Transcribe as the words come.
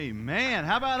Amen.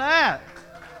 How about that?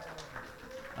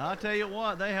 I'll tell you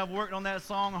what, they have worked on that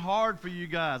song hard for you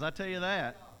guys. I tell you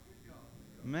that.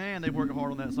 Man, they worked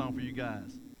hard on that song for you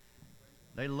guys.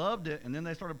 They loved it, and then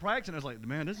they started practicing. It's like,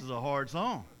 man, this is a hard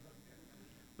song.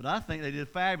 But I think they did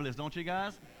fabulous, don't you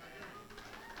guys?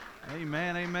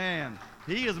 Amen, amen.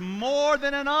 He is more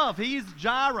than enough. He's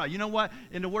Jireh. You know what?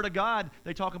 In the Word of God,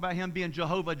 they talk about him being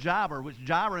Jehovah Jireh, which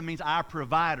Jireh means our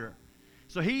provider.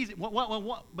 So he's,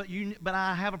 but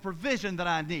I have a provision that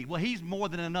I need. Well, he's more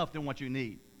than enough than what you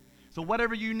need. So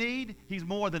whatever you need, he's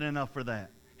more than enough for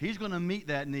that. He's going to meet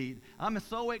that need. I'm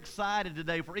so excited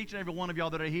today for each and every one of y'all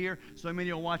that are here. So many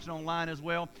are watching online as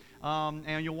well.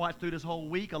 And you'll watch through this whole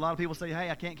week. A lot of people say, hey,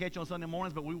 I can't catch you on Sunday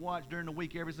mornings, but we watch during the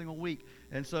week every single week.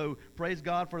 And so praise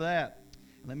God for that.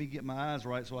 Let me get my eyes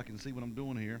right so I can see what I'm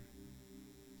doing here.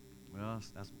 Well,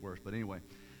 that's worse, but anyway.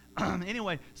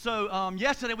 So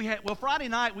yesterday Friday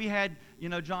night we had,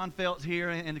 John Feltz here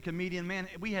and the comedian. Man,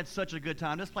 we had such a good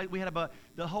time. This place,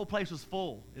 the whole place was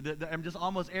full. Just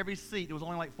almost every seat. There was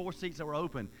only like 4 seats that were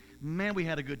open. Man, we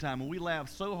had a good time, and we laughed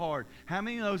so hard. How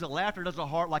many knows that laughter does a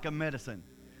heart like a medicine?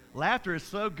 Laughter is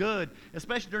so good,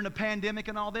 especially during the pandemic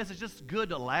and all this. It's just good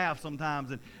to laugh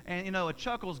sometimes. And a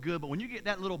chuckle's good, but when you get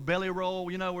that little belly roll,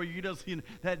 where you just,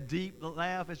 that deep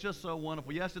laugh, it's just so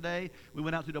wonderful. Yesterday, we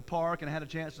went out to the park and had a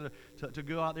chance to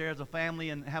go out there as a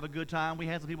family and have a good time. We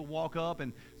had some people walk up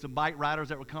and some bike riders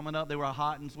that were coming up. They were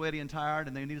hot and sweaty and tired,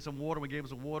 and they needed some water. We gave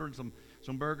them some water and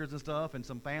some burgers and stuff, and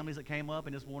some families that came up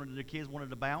and just their kids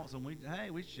wanted to bounce, and we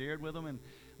shared with them and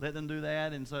let them do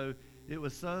that. And so it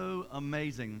was so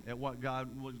amazing at what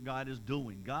God is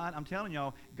doing. God, I'm telling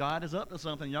y'all, God is up to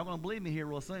something. Y'all going to believe me here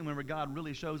real soon whenever God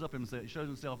really shows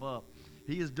himself up.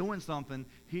 He is doing something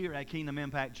here at Kingdom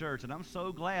Impact Church, and I'm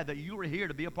so glad that you were here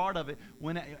to be a part of it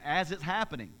as it's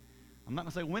happening. I'm not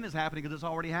going to say when it's happening because it's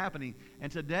already happening.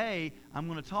 And today, I'm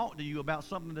going to talk to you about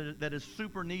something that is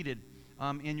super needed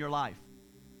in your life.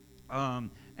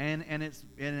 And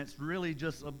it's really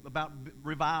just about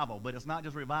revival, but it's not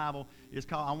just revival. It's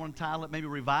called, I want to title it maybe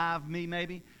Revive Me,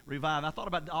 maybe. Revive. I thought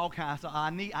about all kinds. So I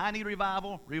need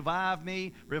revival, revive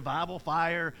me, revival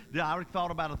fire. I already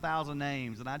thought about 1,000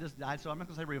 names, and so I'm not going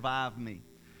to say Revive Me.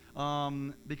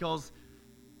 Because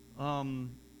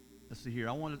let's see here.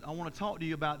 I want to talk to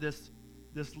you about this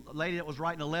lady that was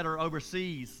writing a letter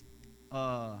overseas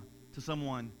to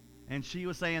someone, and she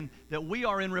was saying that we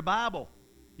are in revival.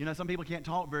 Some people can't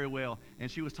talk very well, and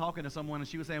she was talking to someone, and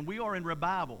she was saying, we are in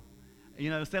revival.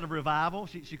 Instead of revival,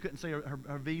 she couldn't say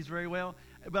her V's very well.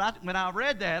 But when I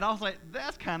read that, I was like,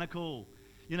 that's kind of cool.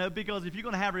 Because if you're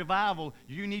going to have revival,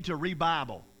 you need to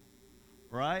re-Bible,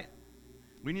 right?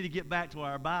 We need to get back to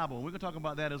our Bible. We're going to talk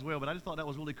about that as well, but I just thought that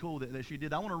was really cool that she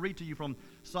did. I want to read to you from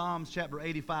Psalms chapter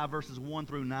 85, verses 1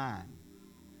 through 9.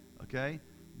 Okay?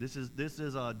 This is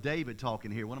David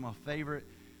talking here, one of my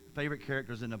favorite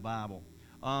characters in the Bible.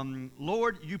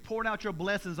 Lord, you poured out your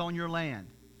blessings on your land.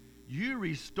 You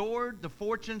restored the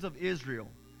fortunes of Israel.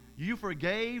 You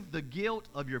forgave the guilt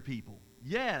of your people.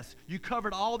 Yes, you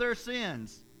covered all their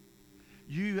sins.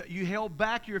 You held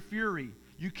back your fury.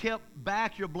 You kept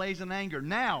back your blazing anger.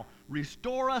 Now,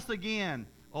 restore us again,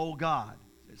 O God.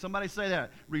 Somebody say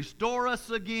that. Restore us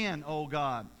again, O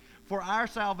God, for our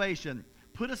salvation.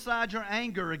 Put aside your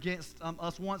anger against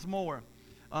us once more.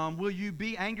 Will you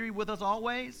be angry with us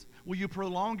always? Will you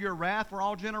prolong your wrath for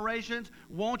all generations?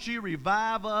 Won't you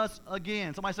revive us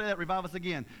again? Somebody say that, revive us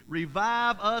again.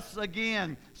 Revive us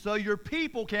again so your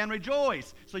people can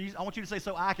rejoice. I want you to say,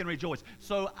 so I can rejoice.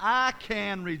 So I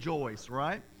can rejoice,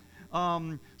 right?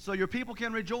 So your people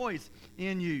can rejoice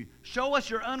in you. Show us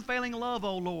your unfailing love,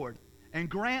 O Lord, and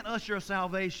grant us your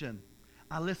salvation.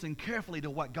 I listen carefully to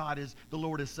what the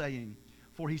Lord is saying,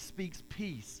 for he speaks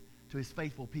peace to his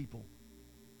faithful people.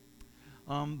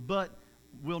 But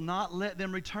will not let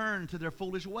them return to their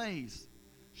foolish ways.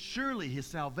 Surely his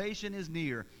salvation is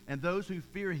near, and those who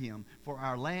fear him, for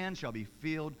our land shall be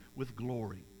filled with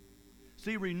glory.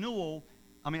 See, revival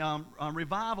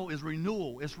is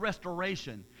renewal. It's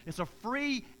restoration. It's a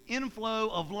free inflow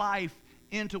of life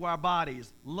into our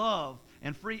bodies. Love,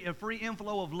 and a free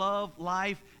inflow of love,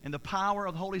 life, and the power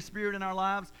of the Holy Spirit in our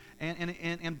lives.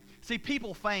 And see,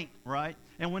 people faint, right?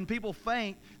 And when people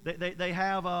faint, they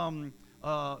have...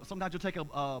 sometimes you'll take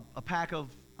a pack of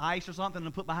ice or something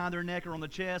and put behind their neck or on the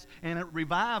chest, and it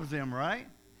revives them, right?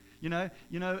 And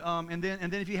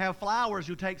then if you have flowers,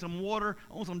 you take some water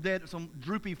on some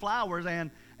droopy flowers, and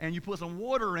you put some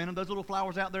water in them. Those little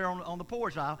flowers out there on the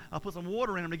porch, I'll put some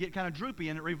water in them to get kind of droopy,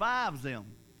 and it revives them.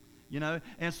 You know,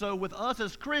 and so with us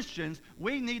as Christians,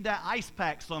 we need that ice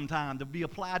pack sometime to be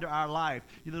applied to our life.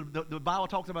 You know, the Bible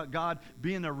talks about God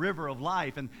being a river of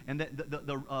life, and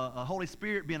the Holy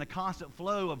Spirit being a constant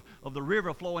flow of the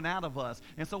river flowing out of us.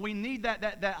 And so we need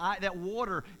that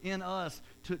water in us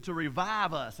to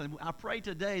revive us. And I pray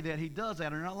today that He does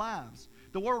that in our lives.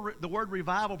 The word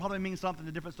revival probably means something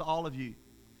different to all of you.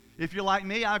 If you're like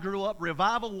me, I grew up,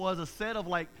 revival was a set of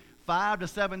like 5 to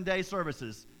 7 day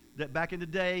services. That back in the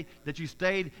day that you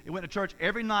stayed and went to church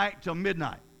every night till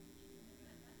midnight.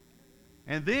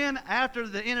 And then after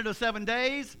the end of the 7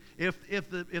 days, if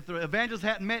the evangelist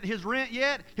hadn't met his rent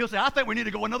yet, he'll say, I think we need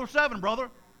to go another 7, brother.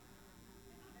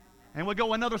 And we'll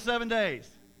go another 7 days.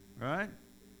 Right?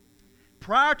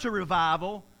 Prior to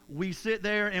revival, we sit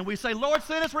there and we say, Lord,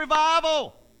 send us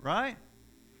revival. Right?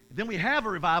 And then we have a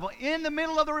revival. In the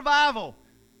middle of the revival,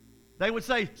 they would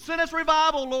say, send us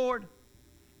revival, Lord.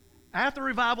 After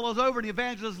revival was over and the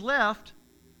evangelist left,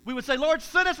 we would say, Lord,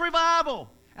 send us revival.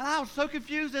 And I was so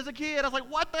confused as a kid. I was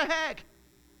like, what the heck?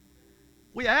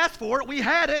 We asked for it. We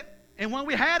had it. And when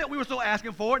we had it, we were still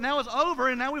asking for it. Now it's over,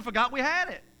 and now we forgot we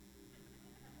had it.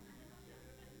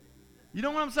 You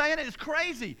know what I'm saying? It's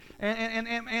crazy.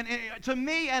 And to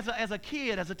me, as a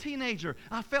kid, as a teenager,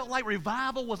 I felt like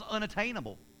revival was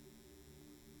unattainable.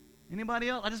 Anybody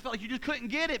else? I just felt like you just couldn't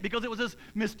get it because it was this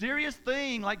mysterious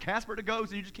thing like Casper the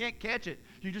Ghost, and you just can't catch it.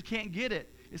 You just can't get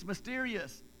it. It's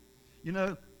mysterious. You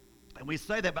know, and we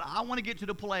say that, but I want to get to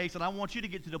the place, and I want you to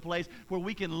get to the place where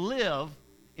we can live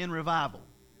in revival.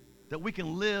 That we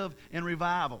can live in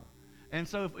revival. And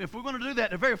so if we're going to do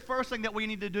that, the very first thing that we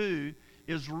need to do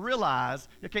is realize,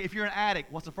 okay, if you're an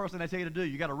addict, what's the first thing they tell you to do?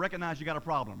 You got to recognize you got a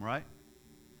problem, right?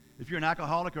 If you're an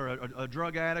alcoholic or a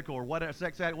drug addict or whatever,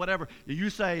 sex addict, whatever,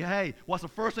 you say, hey, what's the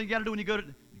first thing you got to do when you go to,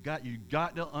 you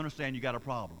got to understand you got a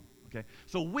problem, okay?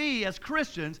 So we as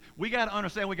Christians, we got to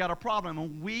understand we got a problem,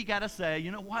 and we got to say, you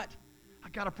know what? I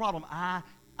got a problem.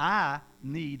 I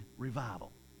need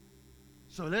revival.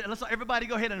 So let's everybody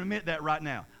go ahead and admit that right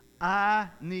now. I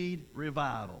need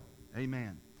revival.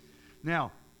 Amen.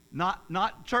 Now,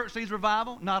 not church needs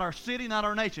revival, not our city, not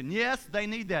our nation. Yes, they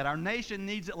need that. Our nation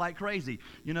needs it like crazy.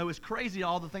 You know, it's crazy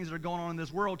all the things that are going on in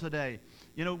this world today.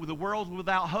 You know, the world's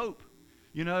without hope.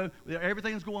 You know,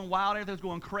 everything's going wild, everything's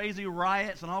going crazy,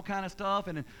 riots and all kind of stuff,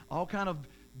 and all kind of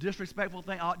disrespectful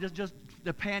things. Just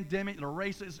the pandemic, the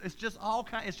racism. It's just all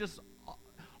kind. It's just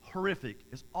horrific.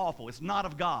 It's awful. It's not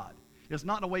of God. It's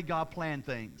not the way God planned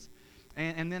things.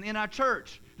 And then in our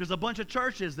church, there's a bunch of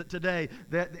churches that today,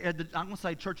 I'm going to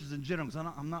say churches in general because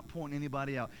I'm not pointing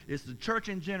anybody out. It's the church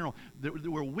in general.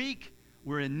 We're weak.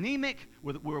 We're anemic.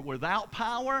 We're without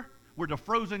power. We're the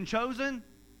frozen chosen.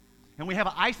 And we have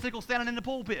an icicle standing in the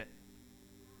pulpit.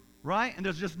 Right? And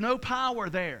there's just no power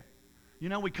there. You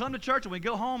know, we come to church and we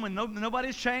go home and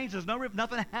nobody's changed. There's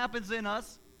nothing happens in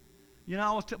us. You know,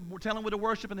 I was telling with the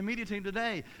worship and the media team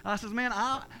today, I says, man,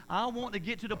 I want to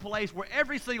get to the place where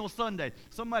every single Sunday,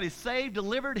 somebody's saved,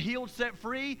 delivered, healed, set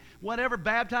free, whatever,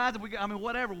 baptized,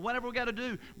 whatever we got to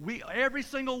do. Every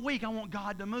single week, I want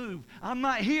God to move. I'm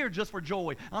not here just for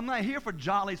joy. I'm not here for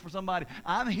jollies for somebody.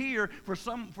 I'm here for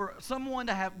someone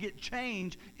to get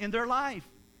change in their life.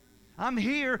 I'm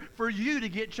here for you to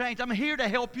get change. I'm here to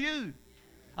help you.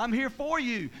 I'm here for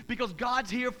you because God's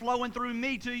here flowing through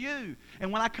me to you.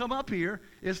 And when I come up here,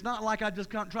 it's not like I just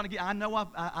come trying to get, I know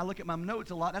I look at my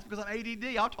notes a lot. That's because I'm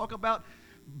ADD. I'll talk about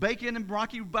bacon and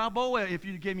Rocky Balboa if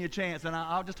you give me a chance. And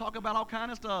I'll just talk about all kind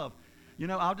of stuff. You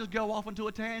know, I'll just go off into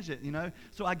a tangent, you know.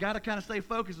 So I got to kind of stay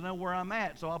focused and know where I'm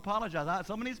at. So I apologize.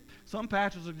 Some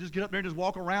pastors will just get up there and just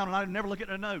walk around and I never look at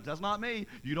their notes. That's not me.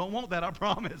 You don't want that, I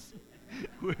promise.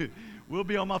 We'll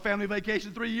be on my family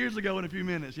vacation 3 years ago in a few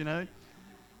minutes, you know.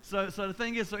 So the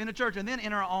thing is, so in the church and then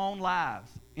in our own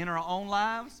lives,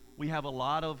 we have a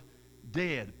lot of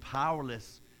dead,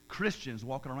 powerless Christians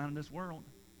walking around in this world.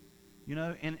 You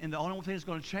know, and the only thing that's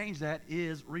going to change that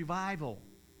is revival.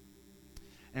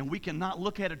 And we cannot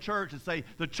look at a church and say,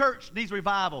 the church needs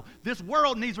revival. This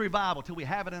world needs revival till we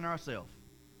have it in ourselves.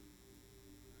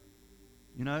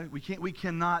 You know, we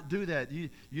cannot do that. You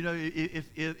know,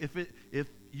 if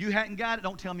you hadn't got it,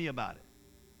 don't tell me about it.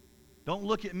 Don't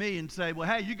look at me and say, well,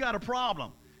 hey, you got a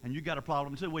problem. And you got a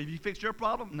problem too. Well, have you fixed your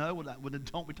problem? No, well,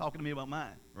 don't be talking to me about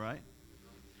mine, right?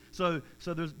 So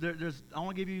there's I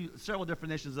want to give you several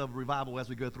definitions of revival as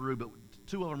we go through, but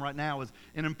two of them right now is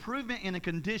an improvement in a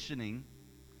conditioning,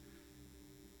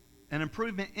 an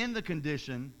improvement in the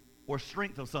condition or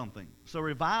strength of something. So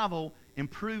revival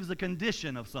improves the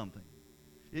condition of something.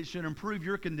 It should improve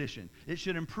your condition. It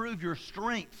should improve your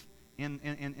strength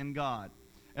in God.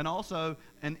 And also,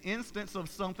 an instance of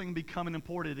something becoming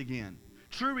important again.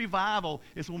 True revival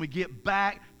is when we get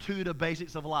back to the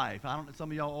basics of life. I don't know,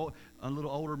 some of y'all, a little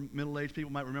older, middle-aged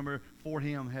people might remember For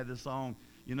Him had this song,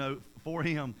 For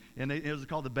Him, and it was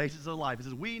called The Basics of Life. It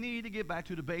says, we need to get back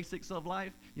to the basics of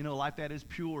life, life that is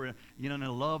pure, and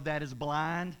a love that is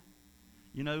blind,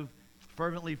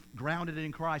 fervently grounded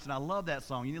in Christ. And I love that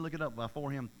song. You need to look it up by For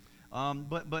Him.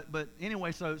 But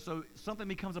anyway, so something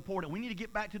becomes important. We need to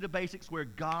get back to the basics where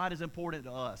God is important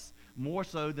to us, more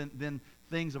so than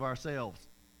things of ourselves.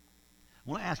 I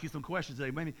want to ask you some questions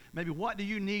today. Maybe what do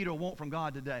you need or want from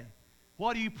God today?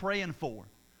 What are you praying for?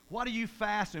 What are you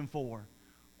fasting for?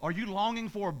 Are you longing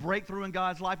for a breakthrough in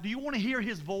God's life? Do you want to hear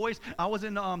His voice? I was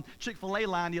in the Chick-fil-A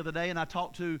line the other day, and I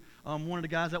talked to one of the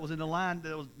guys that was in the line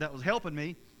that was helping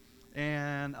me,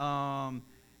 and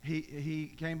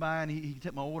he came by and he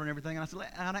took my order and everything. And I said,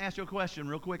 "I'm gonna ask you a question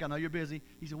real quick. I know you're busy."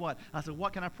 He said, "What?" I said,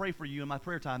 "What can I pray for you in my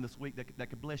prayer time this week that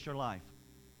could bless your life?"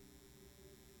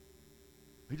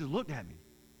 He just looked at me.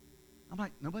 I'm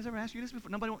like, nobody's ever asked you this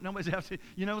before. Nobody's asked you.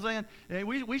 You know what I'm saying?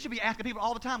 And we should be asking people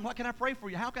all the time, "What can I pray for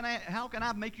you? How can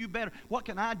I make you better? What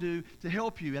can I do to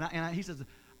help you?" And he says,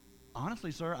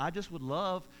 "Honestly, sir, I just would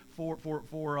love for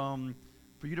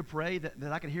you to pray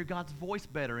that I could hear God's voice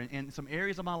better. And some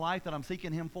areas of my life that I'm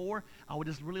seeking Him for, I would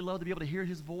just really love to be able to hear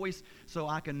His voice so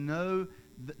I can know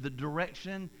the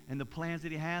direction and the plans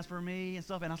that He has for me and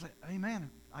stuff." And I was like,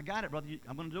 "Amen, I got it, brother.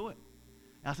 I'm going to do it."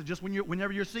 And I said, just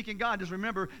whenever you're seeking God, just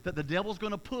remember that the devil's going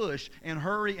to push and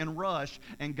hurry and rush,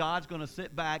 and God's going to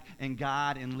sit back and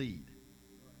guide and lead.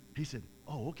 He said,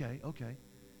 "Oh, okay.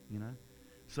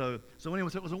 So anyway,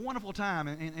 so it was a wonderful time,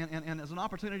 and it's an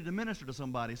opportunity to minister to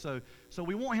somebody. So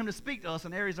we want Him to speak to us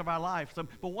in areas of our life.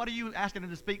 But what are you asking Him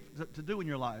to speak to do in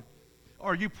your life?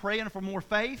 Are you praying for more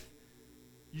faith?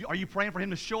 Are you praying for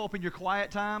Him to show up in your quiet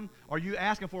time? Are you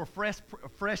asking for a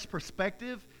fresh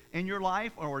perspective in your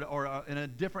life or in a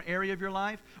different area of your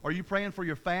life? Are you praying for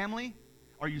your family?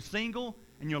 Are you single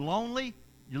and you're lonely?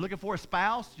 You're looking for a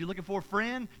spouse? You're looking for a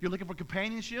friend? You're looking for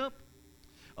companionship?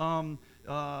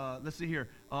 Let's see here.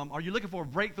 Are you looking for a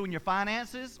breakthrough in your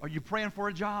finances? Are you praying for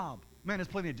a job? Man, there's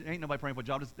plenty. Ain't nobody praying for a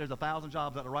job. There's 1,000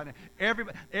 jobs out there right now.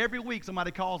 Every week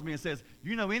somebody calls me and says,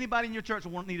 "You know anybody in your church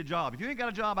will need a job? If you ain't got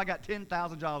a job, I got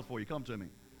 10,000 jobs for you. Come to me."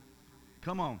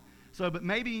 Come on. But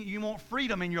maybe you want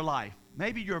freedom in your life.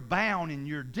 Maybe you're bound and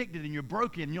you're addicted and you're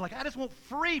broken. And you're like, "I just want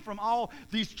free from all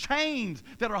these chains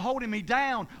that are holding me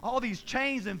down. All these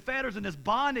chains and fetters and this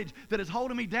bondage that is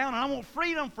holding me down. And I want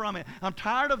freedom from it. I'm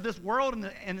tired of this world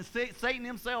and Satan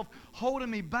himself holding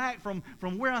me back from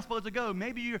where I'm supposed to go."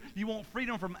 Maybe you want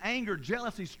freedom from anger,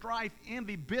 jealousy, strife,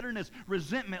 envy, bitterness,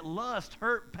 resentment, lust,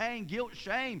 hurt, pain, guilt,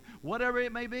 shame, whatever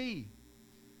it may be.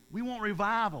 We want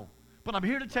revival. But I'm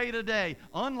here to tell you today,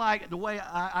 unlike the way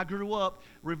I grew up,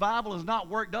 revival is not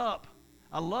worked up.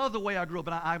 I love the way I grew up,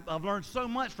 and I've learned so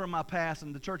much from my past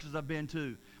and the churches I've been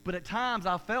to. But at times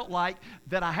I felt like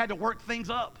that I had to work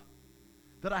things up,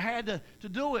 that I had to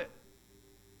do it.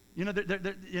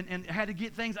 And had to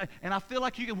get things. And I feel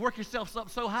like you can work yourself up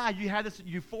so high, you have this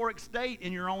euphoric state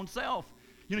in your own self.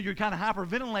 You're kind of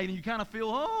hyperventilating. You kind of feel,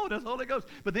 "Oh, that's Holy Ghost."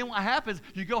 But then what happens,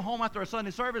 you go home after a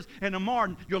Sunday service, and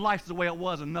tomorrow your life's the way it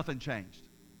was and nothing changed.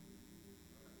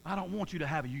 I don't want you to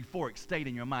have a euphoric state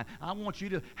in your mind. I want you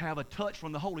to have a touch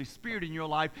from the Holy Spirit in your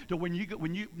life to when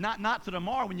you not to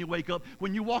tomorrow when you wake up,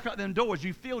 when you walk out them doors,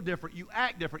 you feel different, you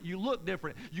act different, you look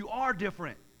different, you are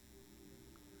different.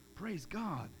 Praise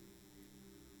God.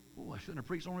 Oh, I shouldn't have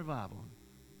preached on revival.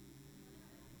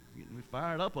 Getting me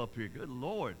fired up here. Good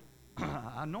Lord.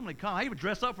 I normally come. I even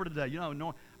dress up for today.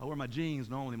 I wear my jeans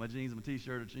normally, my jeans and my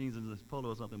T-shirt or jeans and a polo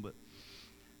or something, but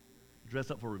dress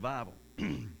up for revival.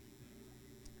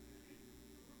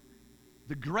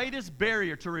 The greatest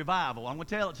barrier to revival, I'm going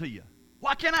to tell it to you.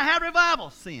 Why can't I have revival?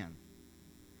 Sin.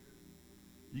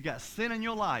 You got sin in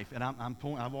your life, and I've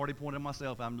already pointed at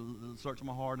myself. I'm searching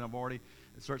my heart, and I've already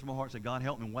searched my heart and said, "God,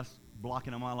 help me. What's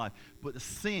blocking in my life?" But the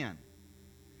sin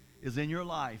is in your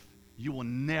life. You will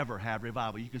never have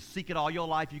revival. You can seek it all your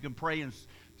life. You can pray and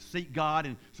seek God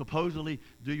and supposedly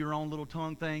do your own little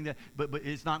tongue thing. But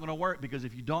it's not going to work, because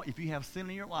if you have sin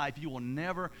in your life, you will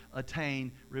never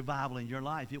attain revival in your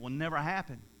life. It will never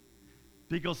happen,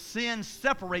 because sin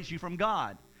separates you from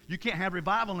God. You can't have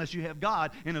revival unless you have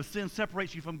God. And if sin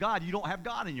separates you from God, you don't have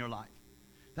God in your life.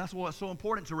 That's why it's so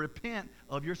important to repent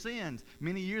of your sins.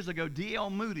 Many years ago, D.L.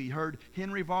 Moody heard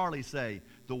Henry Varley say,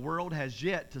 "The world has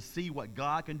yet to see what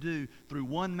God can do through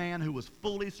one man who was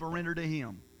fully surrendered to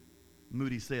Him."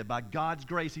 Moody said, "By God's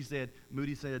grace," D.L.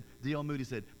 Moody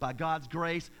said, "by God's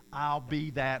grace, I'll be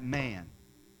that man."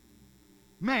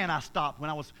 Man, I stopped when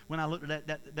I looked at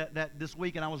that this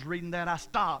week and I was reading that. I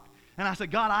stopped and I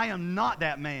said, "God, I am not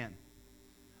that man.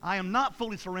 I am not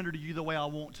fully surrendered to you the way I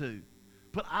want to,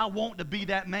 but I want to be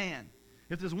that man.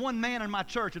 If there's one man in my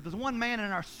church, if there's one man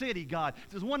in our city, God,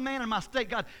 if there's one man in my state,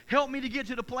 God, help me to get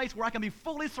to the place where I can be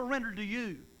fully surrendered to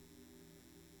you.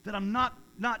 That I'm not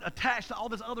attached to all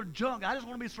this other junk. I just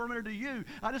want to be surrendered to you.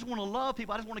 I just want to love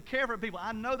people. I just want to care for people.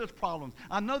 I know there's problems.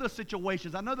 I know there's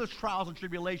situations. I know there's trials and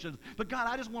tribulations. But God,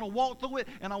 I just want to walk through it,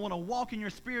 and I want to walk in your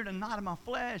spirit and not in my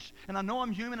flesh. And I know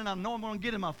I'm human, and I know I'm going to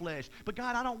get in my flesh. But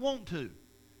God, I don't want to.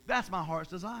 That's my heart's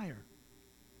desire.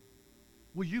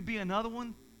 Will you be another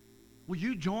one? Will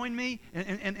you join me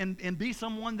and be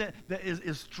someone that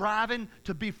is striving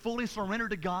to be fully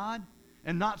surrendered to God?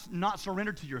 And not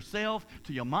surrendered to yourself,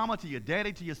 to your mama, to your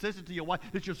daddy, to your sister, to your wife,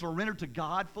 that you're surrendered to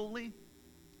God fully?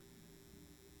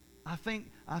 I think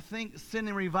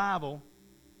sending revival,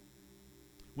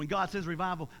 when God says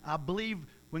revival, I believe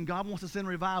when God wants to send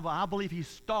revival, I believe he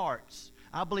starts.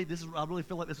 I really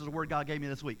feel like this is a word God gave me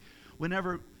this week.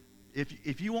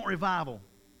 If you want revival,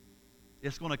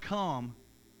 it's going to come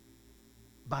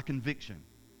by conviction.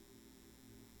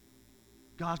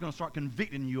 God's going to start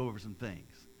convicting you over some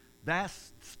things.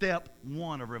 That's step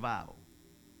one of revival.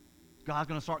 God's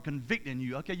going to start convicting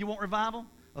you. Okay, you want revival?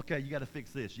 Okay, you got to fix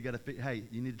this. You got to hey,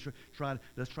 you need to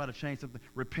let's try to change something.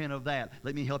 Repent of that.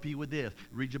 Let me help you with this.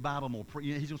 Read your Bible more.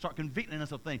 He's going to start convicting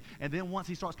us of things. And then once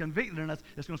he starts convicting us,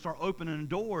 it's going to start opening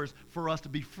doors for us to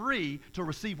be free to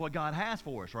receive what God has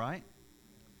for us, right?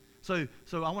 So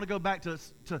I want to go back for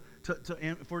us to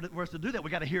do that,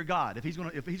 we got to hear God. If he's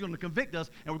going to convict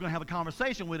us and we're going to have a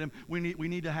conversation with him, we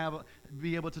need to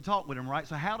be able to talk with him, right?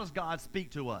 So how does God speak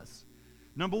to us?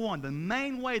 Number one, the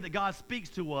main way that God speaks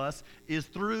to us is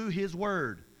through his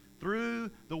word, through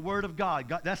the word of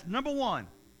God. That's number one.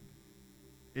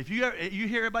 If you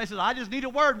hear everybody say, I just need a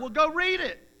word, well, go read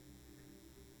it.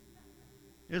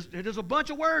 There's a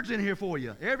bunch of words in here for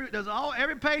you.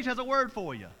 Every page has a word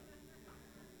for you.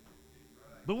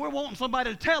 But we're wanting somebody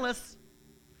to tell us,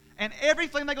 and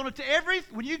everything they're going to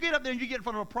when you get up there and you get in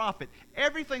front of a prophet,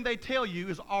 everything they tell you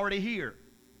is already here.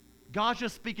 God's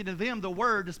just speaking to them the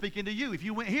word is speaking to you. If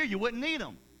you went here, you wouldn't need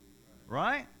them,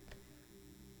 right?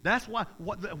 That's why.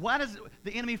 Why does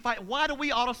the enemy fight? Why do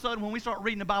we all of a sudden, when we start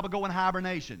reading the Bible, go in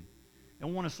hibernation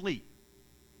and want to sleep?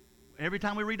 Every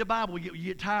time we read the Bible, you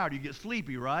get tired, you get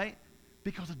sleepy, right?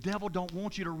 Because the devil don't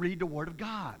want you to read the Word of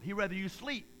God. He'd rather you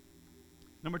sleep.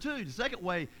 Number two, the second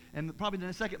way, and probably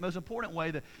the second most important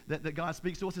way that God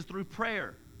speaks to us is through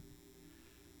prayer.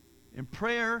 And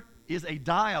prayer is a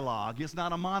dialogue. It's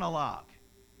not a monologue.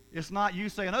 It's not you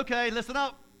saying, okay, listen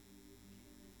up.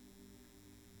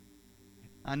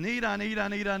 I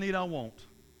want.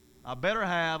 I better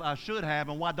have, I should have,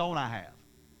 and why don't I have?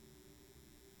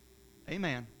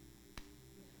 Amen.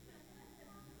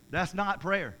 That's not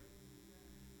prayer.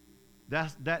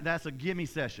 That's a gimme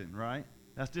session, right?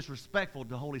 That's disrespectful to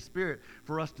the Holy Spirit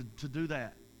for us to do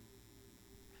that.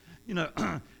 You know,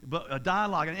 but a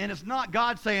dialogue. And it's not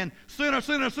God saying, sinner,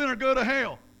 sinner, sinner, go to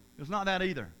hell. It's not that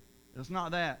either. It's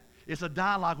not that. It's a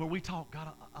dialogue where we talk,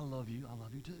 God, I love you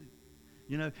too.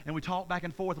 You know, and we talk back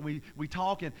and forth, and we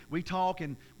talk, and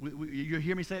you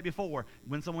hear me say it before.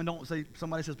 When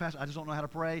somebody says, Pastor, I just don't know how to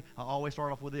pray, I always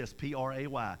start off with this,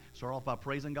 P-R-A-Y. Start off by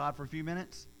praising God for a few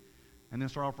minutes, and then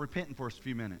start off repenting for a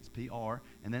few minutes, P-R,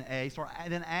 and then A,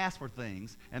 then ask for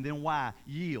things, and then Y,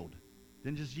 yield.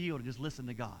 Then just yield and just listen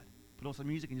to God. Put on some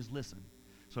music and just listen.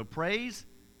 So praise,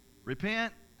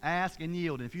 repent, ask, and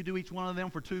yield. And if you do each one of them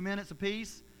for 2 minutes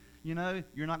apiece, you know,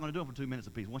 you're not going to do it for 2 minutes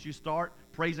apiece. Once you start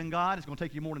praising God, it's going to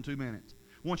take you more than 2 minutes.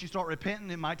 Once you start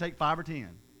repenting, it might take 5 or 10,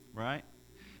 right?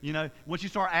 You know, once you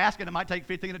start asking, it might take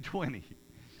 15 or 20.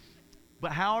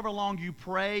 But however long you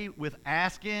pray with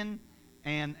asking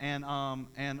and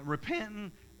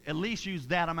repenting, at least use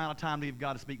that amount of time to give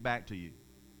God to speak back to you.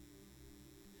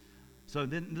 So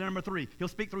then number 3, he'll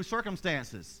speak through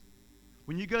circumstances.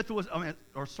 When you go through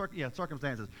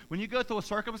circumstances. When you go through a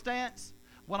circumstance,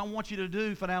 what I want you to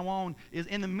do from now on is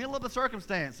in the middle of the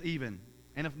circumstance even,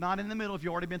 and if not in the middle, if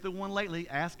you've already been through one lately,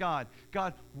 ask God,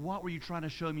 what were you trying to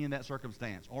show me in that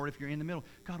circumstance? Or if you're in the middle,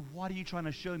 God, what are you trying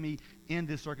to show me in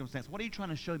this circumstance? What are you trying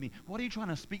to show me? What are you trying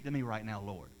to speak to me right now,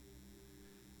 Lord?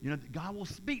 You know, God will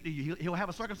speak to you. He'll have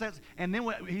a circumstance, and then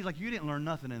he's like, you didn't learn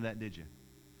nothing in that, did you?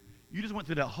 You just went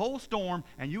through that whole storm,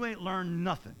 and you ain't learned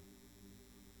nothing.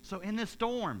 So in this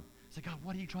storm, say, God,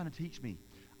 what are you trying to teach me?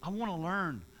 I want to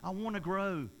learn. I want to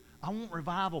grow. I want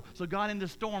revival. So God, in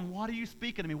this storm, what are you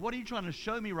speaking to me? What are you trying to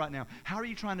show me right now? How are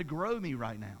you trying to grow me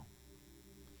right now?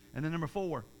 And then number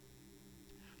 4,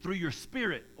 through your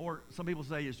spirit, or some people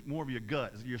say it's more of your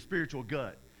gut, your spiritual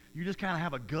gut. You just kind of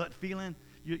have a gut feeling.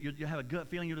 you have a gut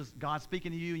feeling. You just God's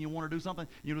speaking to you, and you want to do something.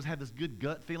 You just have this good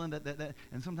gut feeling that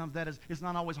and sometimes it's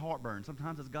not always heartburn.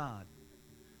 Sometimes it's God,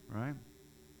 right?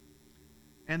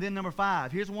 And then number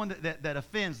 5, here's one that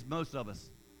offends most of us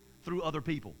through other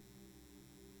people.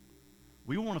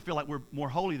 We want to feel like we're more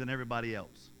holy than everybody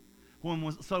else.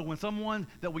 When someone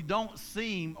that we don't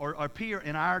seem or appear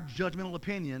in our judgmental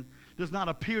opinion does not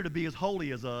appear to be as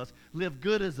holy as us, live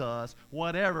good as us,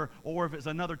 whatever, or if it's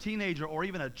another teenager or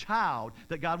even a child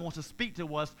that God wants to speak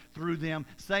to us through them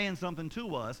saying something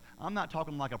to us, I'm not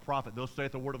talking like a prophet. They'll say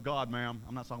the word of God, ma'am.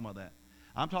 I'm not talking about that.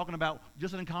 I'm talking about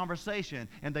just in conversation,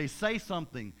 and they say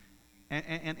something,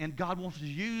 and God wants to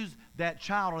use that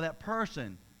child or that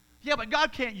person. Yeah, but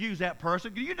God can't use that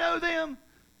person. Do you know them?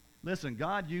 Listen,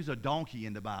 God used a donkey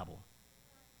in the Bible.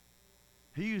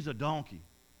 He used a donkey.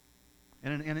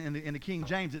 And in the King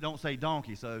James, it don't say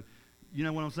donkey. So, you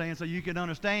know what I'm saying? So you can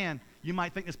understand, you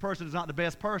might think this person is not the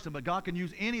best person, but God can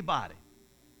use anybody.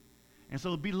 And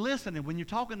so be listening when you're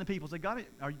talking to people. Say, God,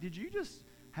 did you just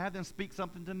have them speak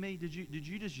something to me? Did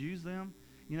you just use them?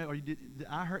 You know, or did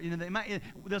I heard, you know, they might,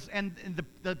 and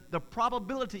the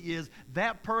probability is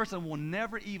that person will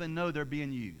never even know they're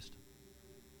being used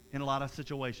in a lot of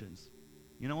situations.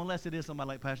 You know, unless it is somebody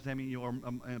like Pastor Tammy, or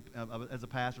as a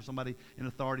pastor, somebody in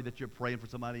authority that you're praying for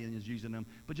somebody and is using them.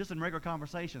 But just in regular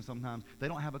conversation sometimes, they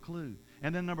don't have a clue.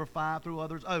 And then number 5, through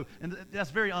others. Oh, and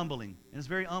that's very humbling. And it's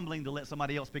very humbling to let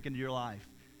somebody else speak into your life.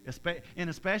 And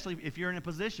especially if you're in a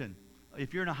position.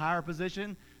 If you're in a higher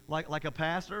position, like a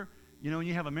pastor, you know, and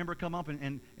you have a member come up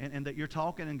and that you're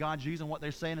talking and God's using what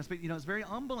they're saying and speaking, you know, it's very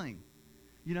humbling.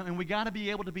 You know, and we got to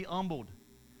be able to be humbled.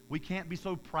 We can't be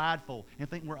so prideful and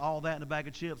think we're all that in a bag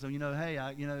of chips. And, you know, hey,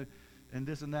 and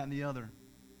this and that and the other.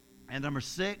 And number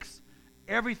 6,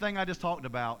 everything I just talked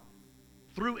about,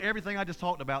 through everything I just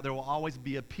talked about, there will always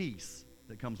be a peace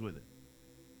that comes with it.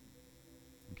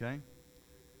 Okay?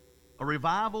 A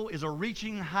revival is a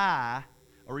reaching high.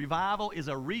 A revival is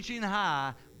a reaching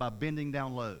high by bending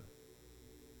down low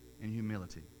in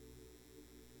humility.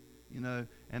 You know,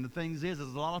 and the thing is a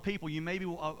lot of people, you may be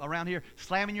around here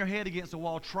slamming your head against the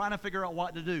wall, trying to figure out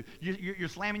what to do. You're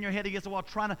slamming your head against the wall,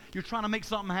 you're trying to make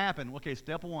something happen. Okay,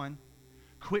 step 1,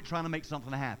 quit trying to make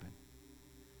something happen.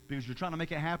 Because you're trying to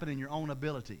make it happen in your own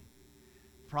ability.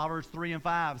 Proverbs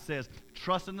 3:5 says,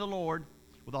 trust in the Lord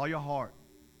with all your heart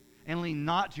and lean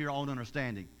not to your own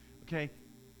understanding. Okay?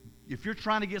 If you're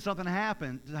trying to get something to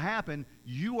happen,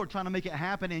 you are trying to make it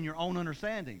happen in your own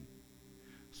understanding.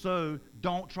 So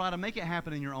don't try to make it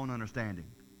happen in your own understanding.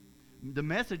 The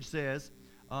Message says,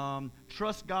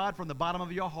 trust God from the bottom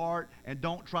of your heart and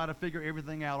don't try to figure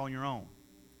everything out on your own.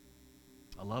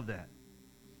 I love that.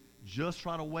 Just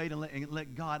try to wait and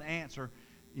let God answer,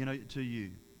 you know, to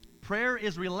you. Prayer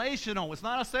is relational. It's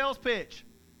not a sales pitch.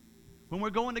 When we're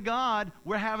going to God,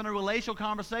 we're having a relational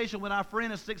conversation with our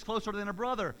friend that sticks closer than a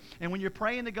brother. And when you're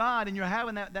praying to God and you're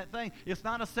having that thing, it's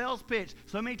not a sales pitch.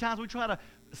 So many times we try to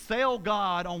sell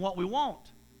God on what we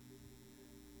want.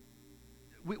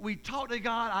 We talk to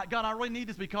God, God, I really need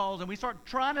this because, and we start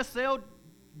trying to sell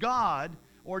God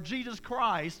or Jesus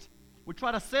Christ. We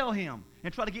try to sell Him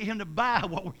and try to get Him to buy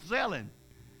what we're selling.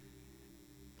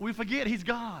 We forget He's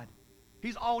God.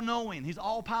 He's all-knowing. He's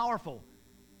all-powerful.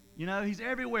 You know, He's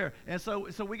everywhere. And so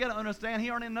we got to understand He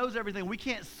already knows everything. We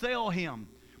can't sell Him.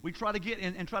 We try to get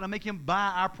and try to make Him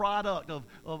buy our product of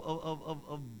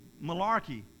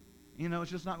malarkey. You know,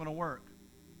 it's just not going to work.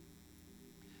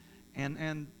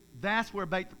 And that's where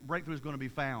breakthrough is going to be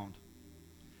found.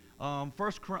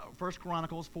 First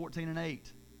Chronicles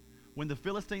 14:8. When the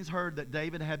Philistines heard that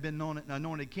David had been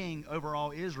anointed king over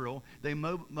all Israel, they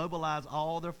mobilized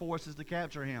all their forces to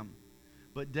capture him.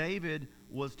 But David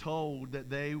was told that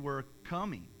they were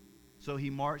coming, so he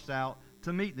marched out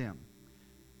to meet them.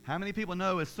 How many people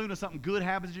know as soon as something good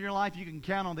happens in your life, you can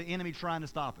count on the enemy trying to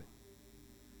stop it?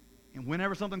 And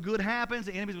whenever something good happens,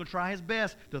 the enemy's going to try his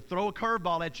best to throw a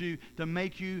curveball at you to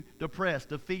make you depressed,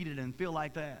 defeated, and feel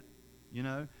like that. You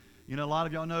know, a lot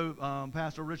of y'all know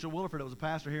Pastor Richard Williford. That was a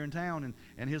pastor here in town,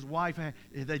 and his wife,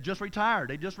 they just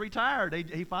retired.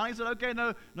 He finally said, okay,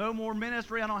 no more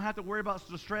ministry. I don't have to worry about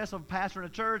the stress of pastoring a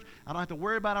church. I don't have to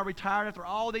worry about I retired after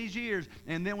all these years.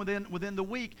 And then within the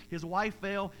week, his wife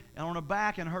fell on her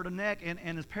back and hurt her neck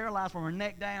and is paralyzed from her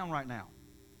neck down right now.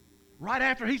 Right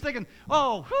after he's thinking,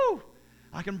 oh, whew,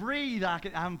 I can breathe. I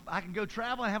can go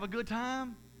travel and have a good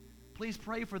time. Please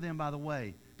pray for them, by the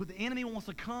way. But the enemy wants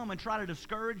to come and try to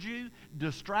discourage you,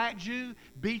 distract you,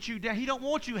 beat you down. He don't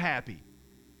want you happy.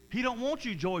 He don't want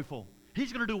you joyful.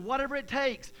 He's going to do whatever it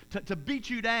takes to beat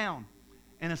you down,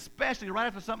 and especially right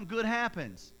after something good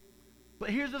happens. But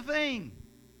here's the thing.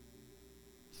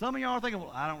 Some of y'all are thinking,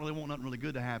 well, I don't really want nothing really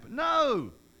good to happen.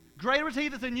 No! Greater is he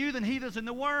that's in you than he that's in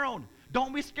the world.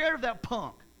 Don't be scared of that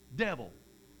punk devil.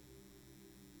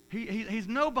 He's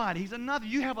nobody. He's a nothing.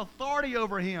 You have authority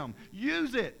over him.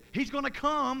 Use it. He's going to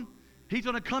come. He's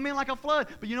going to come in like a flood.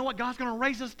 But you know what? God's going to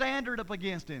raise a standard up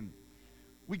against him.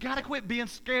 We got to quit being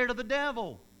scared of the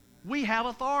devil. We have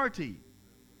authority.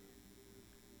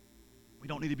 We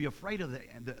don't need to be afraid of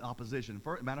the opposition.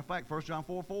 Matter of fact, 1 John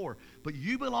 4:4. But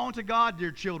you belong to God,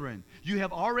 dear children. You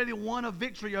have already won a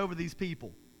victory over these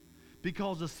people,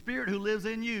 because the Spirit who lives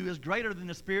in you is greater than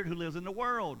the spirit who lives in the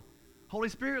world. Holy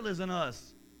Spirit lives in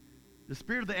us. The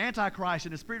spirit of the Antichrist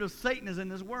and the spirit of Satan is in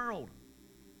this world.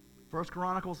 1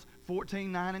 Chronicles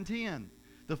 14:9 and 10.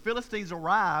 The Philistines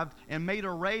arrived and made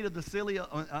a raid of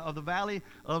the valley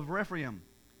of Rephaim.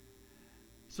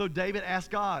 So David asked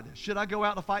God, should I go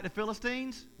out to fight the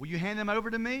Philistines? Will you hand them over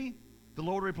to me? The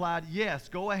Lord replied, yes,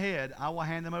 go ahead. I will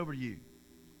hand them over to you.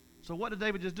 So what did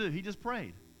David just do? He just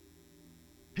prayed.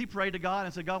 He prayed to God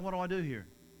and said, God, what do I do here?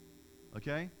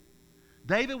 Okay?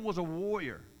 David was a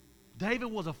warrior. David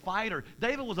was a fighter.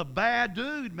 David was a bad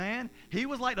dude, man. He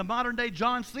was like the modern day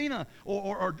John Cena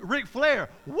or Ric Flair.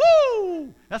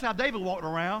 Woo! That's how David walked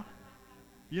around.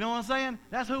 You know what I'm saying?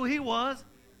 That's who he was.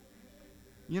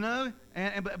 You know,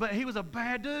 but he was a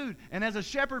bad dude. And as a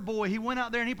shepherd boy, he went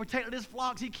out there and he protected his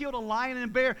flocks. He killed a lion and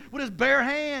a bear with his bare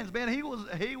hands, man. He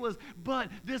was. But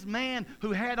this man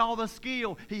who had all the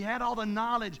skill, he had all the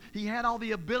knowledge, he had all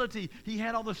the ability, he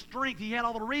had all the strength, he had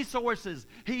all the resources.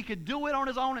 He could do it on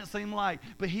his own, it seemed like.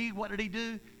 But what did he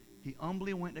do? He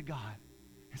humbly went to God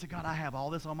and said, God, I have all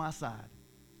this on my side.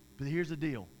 But here's the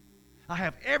deal. I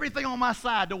have everything on my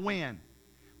side to win.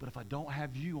 But if I don't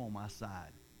have you on my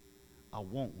side, I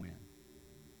won't win.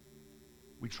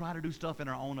 We try to do stuff in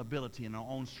our own ability and our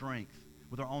own strength,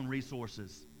 with our own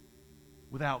resources,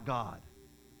 without God.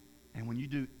 And when you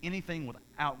do anything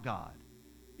without God,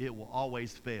 it will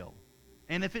always fail.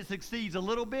 And if it succeeds a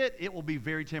little bit, it will be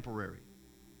very temporary.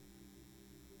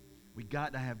 We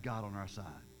got to have God on our side.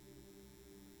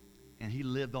 And he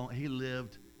lived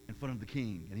in front of the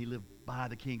king, and he lived by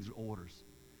the king's orders.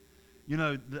 You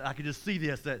know, I could just see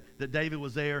this, that David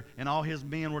was there, and all his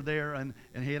men were there, and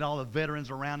he had all the veterans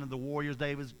around him, the warriors,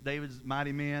 David's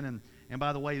mighty men. And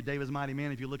by the way, David's mighty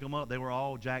men, if you look them up, they were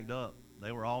all jacked up.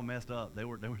 They were all messed up. They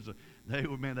were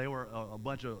a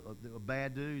bunch of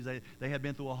bad dudes. They had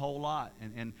been through a whole lot,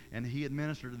 and he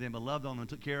administered to them, and loved on them, and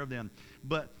took care of them.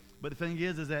 But the thing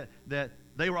is that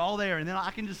they were all there, and then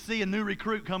I can just see a new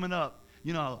recruit coming up.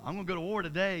 You know, I'm going to go to war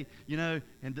today, you know,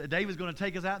 and David's going to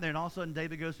take us out there. And all of a sudden,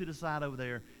 David goes to the side over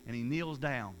there, and he kneels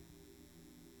down.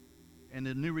 And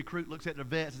the new recruit looks at the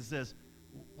vets and says,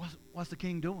 what's the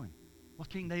king doing?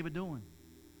 What's King David doing?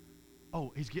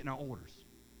 Oh, he's getting our orders.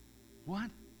 What?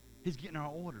 He's getting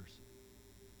our orders.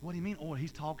 What do you mean order?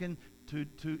 He's talking to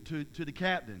the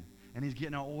captain, and he's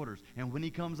getting our orders. And when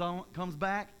he comes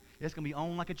back, it's going to be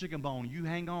on like a chicken bone. You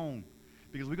hang on,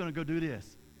 because we're going to go do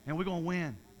this, and we're going to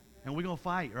win. And we're going to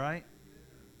fight, right?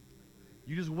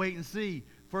 You just wait and see.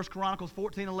 1 Chronicles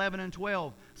 14:11 and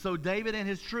 12. So David and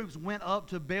his troops went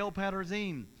up to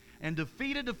Baal-perazim and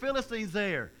defeated the Philistines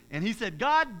there. And he said,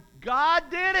 God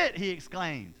did it, he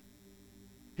exclaimed.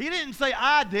 He didn't say,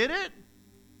 I did it.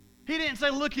 He didn't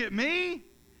say, look at me.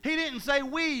 He didn't say,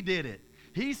 we did it.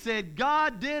 He said,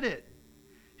 God did it.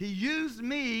 He used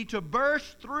me to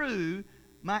burst through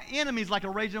my enemies like a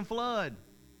raging flood.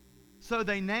 So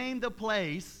they named the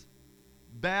place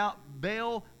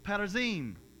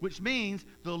Baal-perazim, which means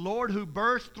the Lord who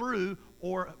bursts through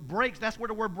or breaks. That's where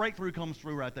the word breakthrough comes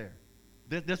through right there.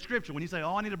 This scripture, when you say,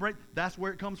 oh, I need a break, that's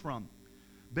where it comes from.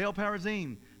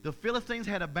 Baal-perazim. The Philistines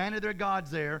had abandoned their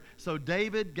gods there, so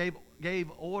David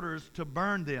gave orders to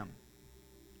burn them.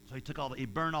 So he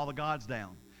burned all the gods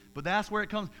down. But that's where it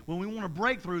comes. When we want a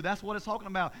breakthrough, that's what it's talking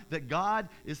about. That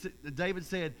David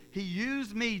said, he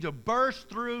used me to burst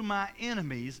through my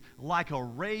enemies like a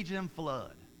raging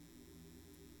flood.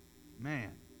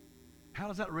 Man, how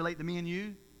does that relate to me and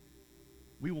you?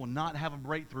 We will not have a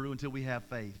breakthrough until we have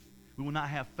faith. We will not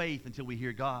have faith until we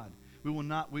hear God.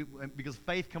 Because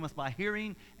faith comes by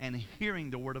hearing, and hearing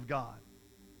the word of God.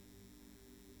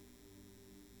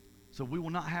 So we will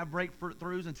not have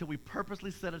breakthroughs until we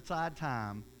purposely set aside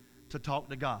time to talk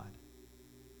to God.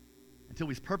 Until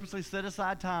we purposely set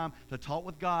aside time to talk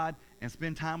with God and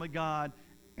spend time with God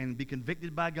and be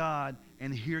convicted by God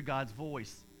and hear God's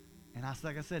voice. And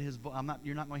like I said,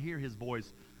 you're not going to hear his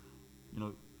voice,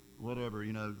 whatever,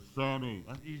 Sammy.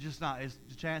 You're just not.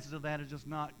 The chances of that is just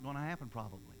not going to happen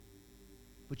probably.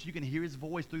 But you can hear his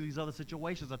voice through these other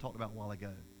situations I talked about a while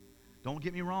ago. Don't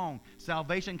get me wrong.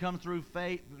 Salvation comes through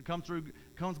faith, comes through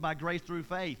comes by grace through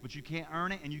faith, but you can't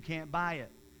earn it and you can't buy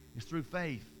it. It's through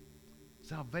faith.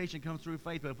 Salvation comes through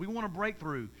faith. But if we want a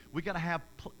breakthrough, we got to have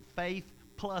faith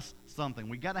plus something.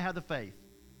 We got to have the faith,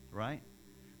 right?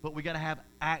 But we got to have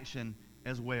action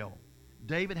as well.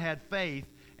 David had faith,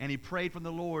 and he prayed from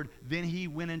the Lord. Then he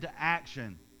went into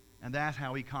action, and that's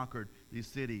how he conquered these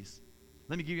cities.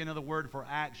 Let me give you another word for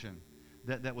action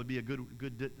that would be a good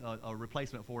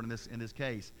replacement for it in this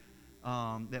case,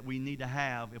 that we need to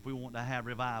have if we want to have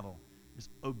revival. It's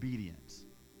obedience.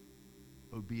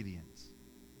 Obedience.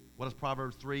 What does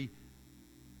Proverbs 3:6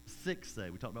 say?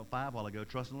 We talked about 5 a while ago.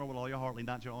 Trust in the Lord with all your heart, lean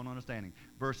not to your own understanding.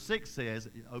 Verse 6 says,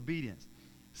 obedience.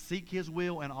 Seek his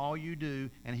will in all you do,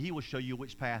 and he will show you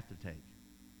which path to take.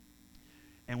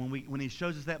 And when he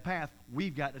shows us that path,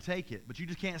 we've got to take it. But you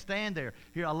just can't stand there.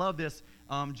 Here, I love this.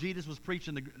 Jesus was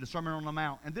preaching the Sermon on the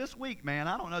Mount. And this week, man,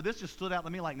 I don't know, this just stood out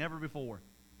to me like never before.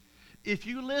 If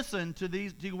you listen to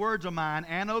these words of mine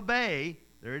and obey,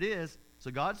 there it is.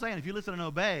 So God's saying, if you listen and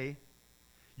obey,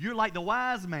 you're like the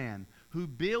wise man who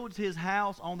builds his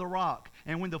house on the rock.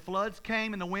 And when the floods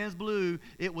came and the winds blew,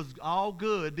 it was all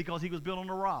good because he was built on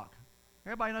the rock.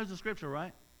 Everybody knows the scripture,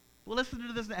 right? Well, listen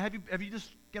to this. Have you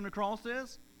just skimmed across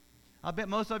this? I bet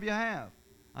most of you have.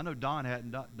 I know Don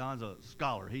hadn't. Don's a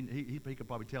scholar. He could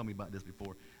probably tell me about this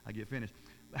before I get finished.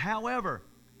 However,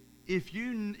 if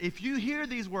you hear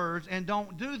these words and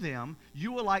don't do them,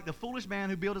 you are like the foolish man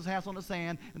who built his house on the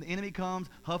sand, and the enemy comes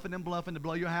huffing and bluffing to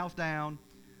blow your house down,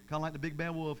 kind of like the big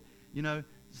bad wolf. You know,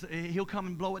 so he'll come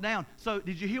and blow it down. So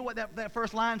did you hear what that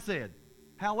first line said?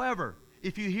 However,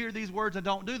 if you hear these words and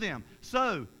don't do them.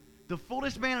 So the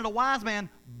foolish man and the wise man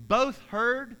both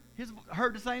heard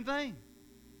the same thing.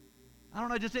 I don't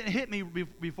know, it just didn't hit me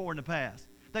before in the past.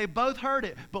 They both heard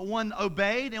it, but one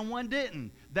obeyed and one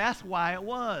didn't. That's why it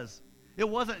was. It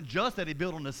wasn't just that he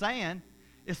built on the sand.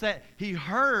 It's that he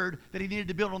heard that he needed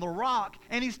to build on the rock,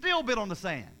 and he still built on the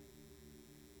sand.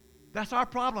 That's our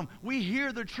problem. We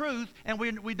hear the truth, and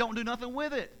we don't do nothing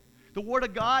with it. The Word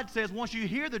of God says once you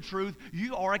hear the truth,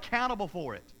 you are accountable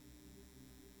for it.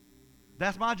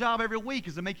 That's my job every week,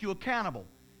 is to make you accountable.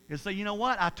 Is say, you know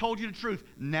what? I told you the truth.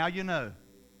 Now you know.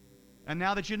 And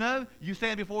now that you know, you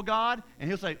stand before God, and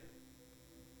he'll say,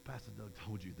 Pastor Doug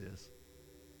told you this,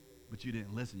 but you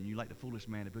didn't listen. You like the foolish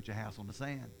man that built your house on the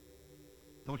sand.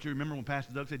 Don't you remember when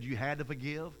Pastor Doug said you had to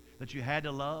forgive, that you had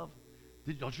to love?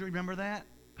 Don't you remember that?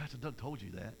 Pastor Doug told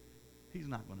you that. He's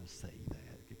not going to say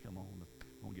that. Okay, come on,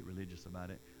 don't get religious about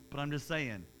it. But I'm just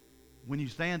saying, when you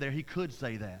stand there, he could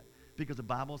say that, because the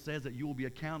Bible says that you will be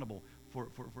accountable for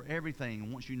everything.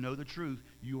 And once you know the truth,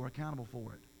 you are accountable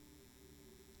for it.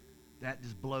 That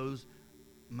just blows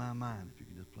my mind. If you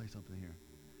could just play something here.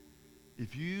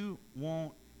 If you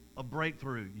want a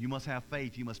breakthrough, you must have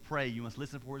faith. You must pray. You must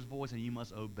listen for his voice, and you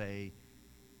must obey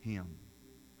him.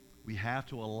 We have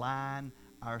to align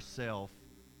ourselves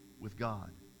with God.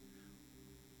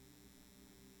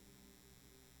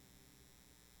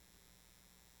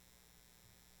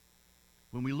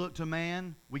 When we look to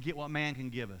man, we get what man can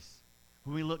give us.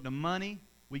 When we look to money,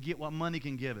 we get what money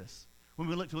can give us. When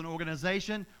we look to an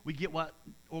organization, we get what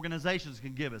organizations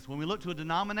can give us. When we look to a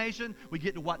denomination, we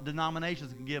get to what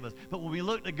denominations can give us. But when we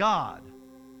look to God,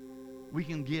 we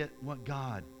can get what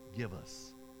God gives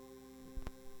us.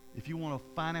 If you want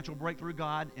a financial breakthrough,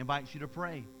 God invites you to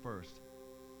pray first.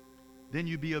 Then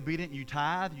you be obedient, you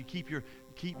tithe, you keep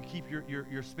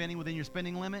your spending within your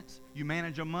spending limits, you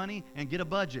manage your money, and get a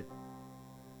budget.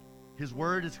 His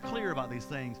word is clear about these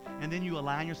things. And then you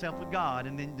align yourself with God,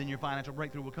 and then your financial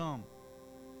breakthrough will come.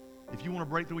 If you want a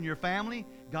breakthrough in your family,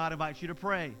 God invites you to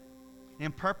pray.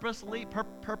 And purposefully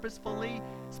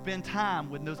spend time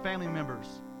with those family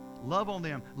members. Love on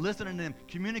them, listen to them,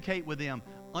 communicate with them,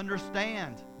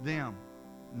 understand them.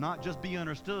 Not just be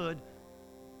understood,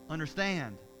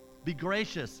 understand. Be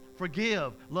gracious,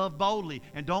 forgive, love boldly,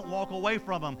 and don't walk away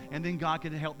from them, and then God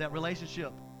can help that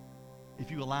relationship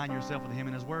if you align yourself with him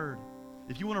and his word.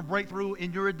 If you want to break through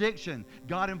in your addiction,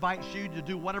 God invites you to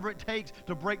do whatever it takes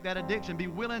to break that addiction. Be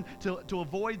willing to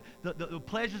avoid the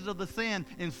pleasures of the sin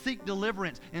and seek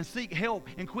deliverance and seek help,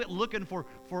 and quit looking for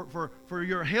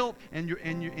your help and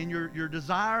your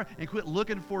desire, and quit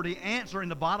looking for the answer in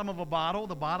the bottom of a bottle,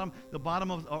 the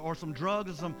bottom of or some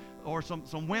drugs or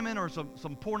some women or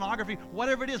some pornography,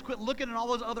 whatever it is. Quit looking in all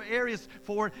those other areas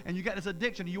for it, and you got this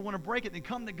addiction and you want to break it. Then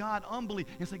come to God humbly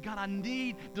and say, God, I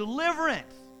need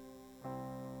deliverance.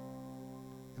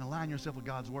 And align yourself with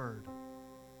God's word.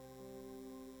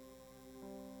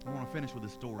 I want to finish with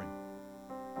this story.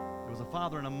 There was a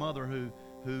father and a mother who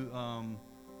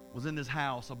was in this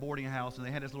house, a boarding house, and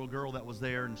they had this little girl that was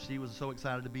there, and she was so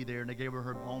excited to be there, and they gave her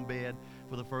her own bed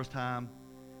for the first time.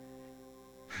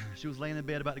 She was laying in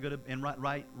bed about to go to, and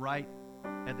right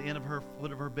at the end of her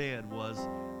foot of her bed was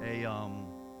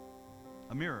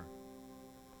a mirror.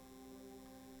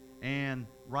 And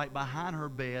right behind her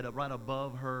bed, right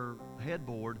above her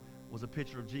headboard, was a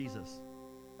picture of Jesus.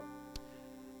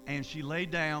 And she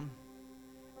laid down,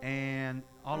 and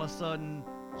all of a sudden,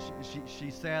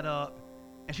 she sat up,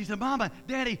 and she said, "Mama,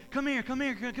 Daddy, come here.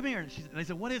 And they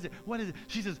said, "What is it? What is it?"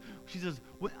 She says,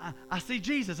 I see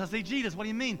Jesus. I see Jesus. What do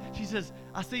you mean? She says,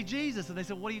 "I see Jesus." And they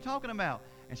said, "What are you talking about?"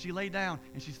 And she laid down,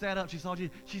 and she sat up. She saw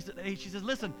Jesus. She says,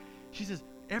 "Listen," she says,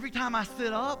 "every time I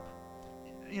sit up,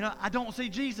 I don't see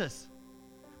Jesus.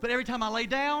 But every time I lay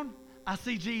down, I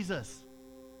see Jesus."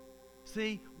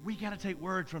 See, we got to take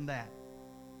word from that.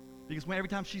 Because every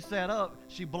time she sat up,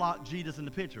 she blocked Jesus in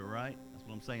the picture, right? That's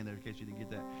what I'm saying there in case you didn't get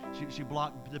that. She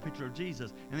blocked the picture of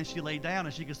Jesus. And then she laid down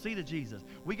and she could see the Jesus.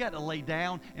 We got to lay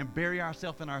down and bury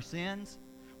ourselves in our sins.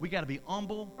 We got to be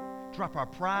humble, drop our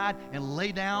pride, and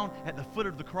lay down at the foot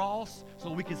of the cross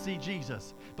so we can see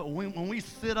Jesus. But when we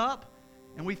sit up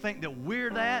and we think that we're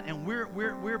that and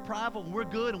we're prideful and we're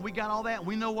good and we got all that and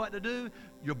we know what to do,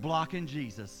 you're blocking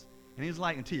Jesus. And he's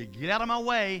like, until you get out of my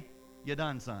way, you're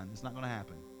done, son. It's not going to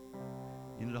happen.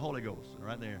 You need the Holy Ghost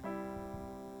right there.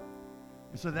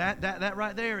 And so that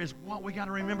right there is what we got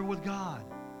to remember with God.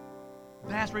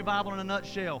 That's revival in a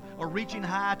nutshell. Or reaching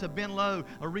high to bend low.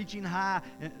 Or reaching high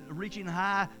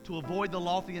to avoid the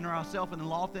lofty in ourselves and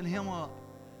lofting Him up.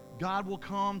 God will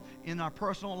come in our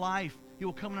personal life. He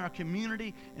will come in our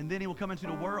community, and then He will come into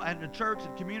the world, and the church,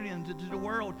 and community, and into the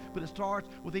world. But it starts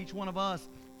with each one of us.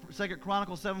 2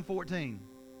 Chronicles 7:14.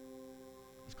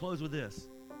 Let's close with this.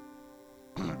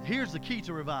 Here's the key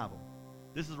to revival.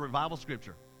 This is revival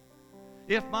scripture.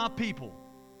 If my people,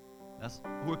 that's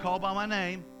who are called by my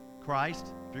name,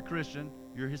 Christ, if you're Christian,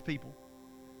 you're His people.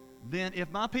 Then if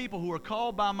my people who are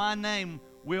called by my name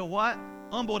will what?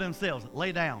 Humble themselves,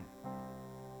 lay down.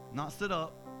 Not sit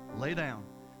up, lay down.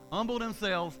 Humble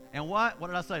themselves, and what? What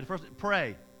did I say? First,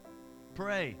 pray.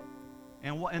 Pray.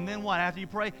 And then what? After you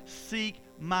pray, seek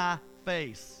my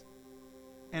face.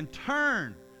 And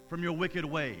turn from your wicked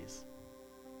ways.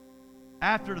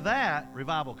 After that,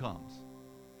 revival comes.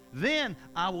 Then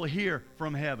I will hear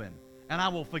from heaven, and I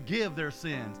will forgive their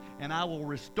sins, and I will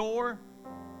restore,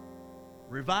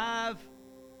 revive,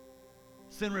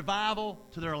 send revival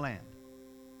to their land.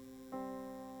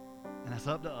 And that's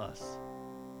up to us.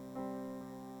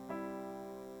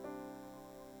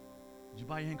 Would you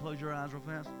bow your head and close your eyes real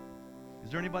fast? Is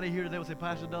there anybody here today that would say,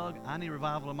 "Pastor Doug, I need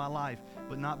revival in my life,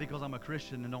 but not because I'm a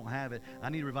Christian and don't have it. I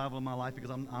need revival in my life because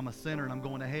I'm a sinner and I'm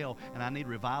going to hell, and I need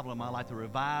revival in my life to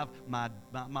revive my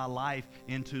life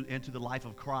into the life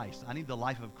of Christ. I need the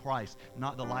life of Christ,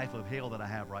 not the life of hell that I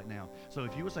have right now." So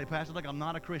if you would say, "Pastor Doug, I'm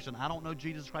not a Christian. I don't know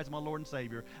Jesus Christ as my Lord and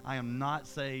Savior. I am not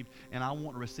saved, and I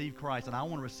want to receive Christ, and I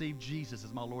want to receive Jesus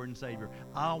as my Lord and Savior.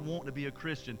 I want to be a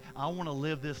Christian. I want to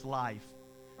live this life.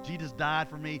 Jesus died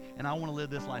for me, and I want to live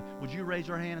this life." Would you raise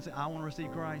your hand and say, "I want to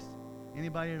receive Christ"?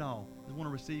 Anybody at all that want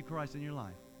to receive Christ in your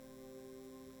life?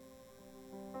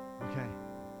 Okay.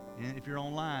 And if you're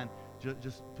online,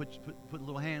 just put a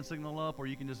little hand signal up, or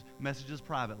you can just message us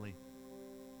privately.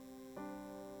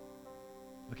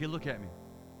 Okay, look at me.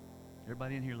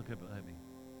 Everybody in here, look up at me.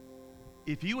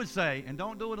 If you would say, and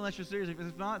don't do it unless you're serious.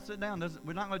 If not, sit down.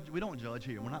 We don't judge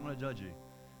here. We're not going to judge you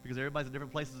because everybody's at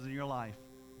different places in your life.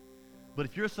 But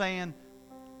if you're saying,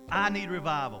 "I need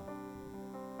revival,"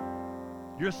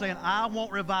 you're saying, "I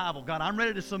want revival. God, I'm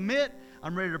ready to submit.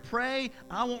 I'm ready to pray.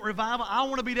 I want revival. I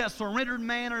want to be that surrendered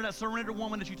man or that surrendered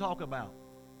woman that you talk about."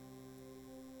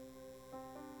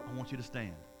 I want you to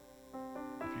stand.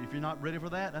 If you're not ready for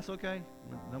that, that's okay.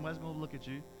 Nobody's going to look at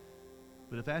you.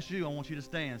 But if that's you, I want you to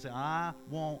stand and say, "I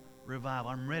want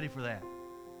revival. I'm ready for that."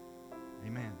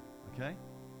 Amen. Okay?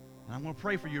 And I'm going to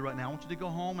pray for you right now. I want you to go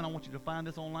home, and I want you to find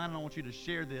this online, and I want you to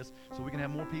share this so we can have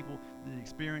more people that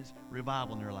experience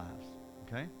revival in their lives.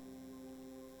 Okay?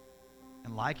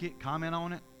 And like it, comment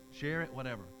on it, share it,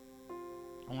 whatever.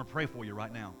 I want to pray for you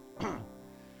right now.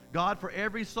 God, for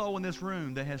every soul in this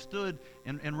room that has stood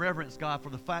in reverence, God, for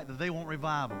the fact that they want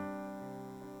revival,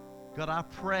 God, I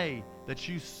pray that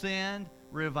you send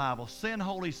revival. Send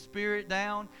Holy Spirit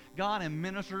down, God, and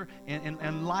minister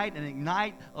and light and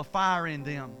ignite a fire in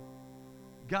them.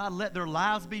 God, let their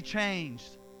lives be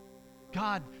changed.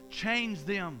 God, change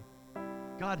them.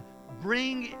 God,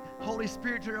 bring Holy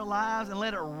Spirit to their lives and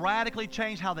let it radically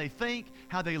change how they think,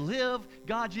 how they live,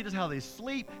 God, Jesus, how they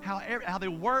sleep, how they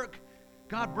work.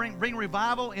 God, bring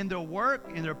revival in their work,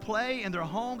 in their play, in their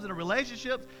homes, in their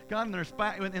relationships, God, in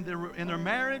their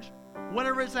marriage,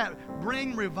 whatever it's at.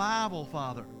 Bring revival,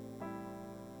 Father.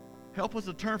 Help us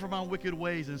to turn from our wicked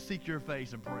ways and seek your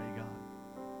face and pray, God.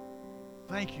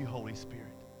 Thank you, Holy Spirit.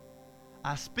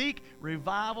 I speak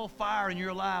revival fire in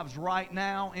your lives right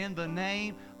now in the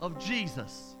name of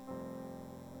Jesus.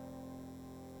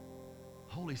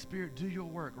 Holy Spirit, do your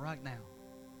work right now.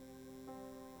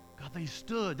 God, they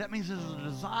stood. That means there's a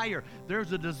desire.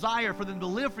 There's a desire for them to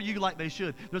live for you like they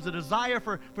should. There's a desire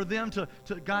for them to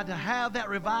God, to have that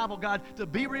revival, God, to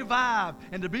be revived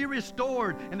and to be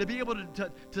restored and to be able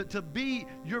to be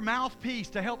your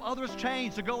mouthpiece, to help others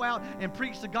change, to go out and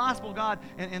preach the gospel, God,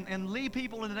 and lead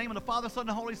people in the name of the Father, Son, and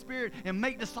the Holy Spirit and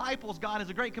make disciples, God, as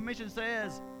the Great Commission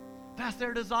says. That's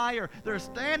their desire. They're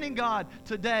standing, God,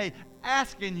 today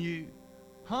asking you,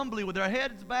 humbly with their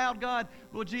heads bowed, God,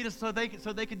 Lord Jesus, so they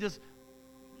can just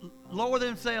lower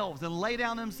themselves and lay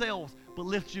down themselves, but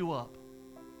lift you up.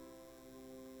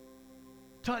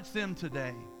 Touch them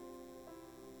today.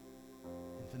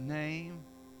 In the name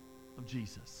of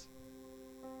Jesus.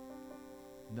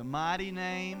 In the mighty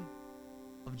name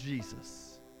of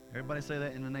Jesus. Everybody say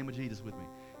that in the name of Jesus with me.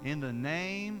 In the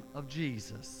name of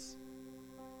Jesus.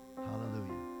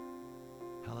 Hallelujah.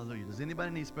 Hallelujah. Does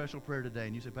anybody need special prayer today?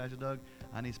 And you say, Pastor Doug,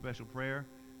 I need special prayer.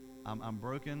 I'm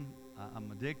broken.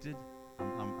 I'm addicted.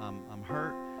 I'm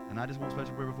hurt. And I just want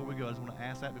special prayer before we go. I just want to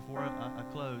ask that before I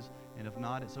close. And if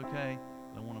not, it's okay.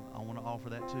 But I want to offer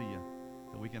that to you,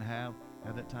 that we can have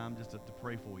that time just to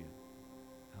pray for you.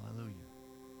 Hallelujah.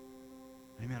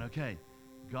 Amen. Okay.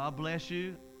 God bless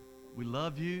you. We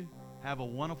love you. Have a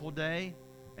wonderful day.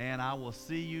 And I will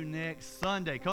see you next Sunday.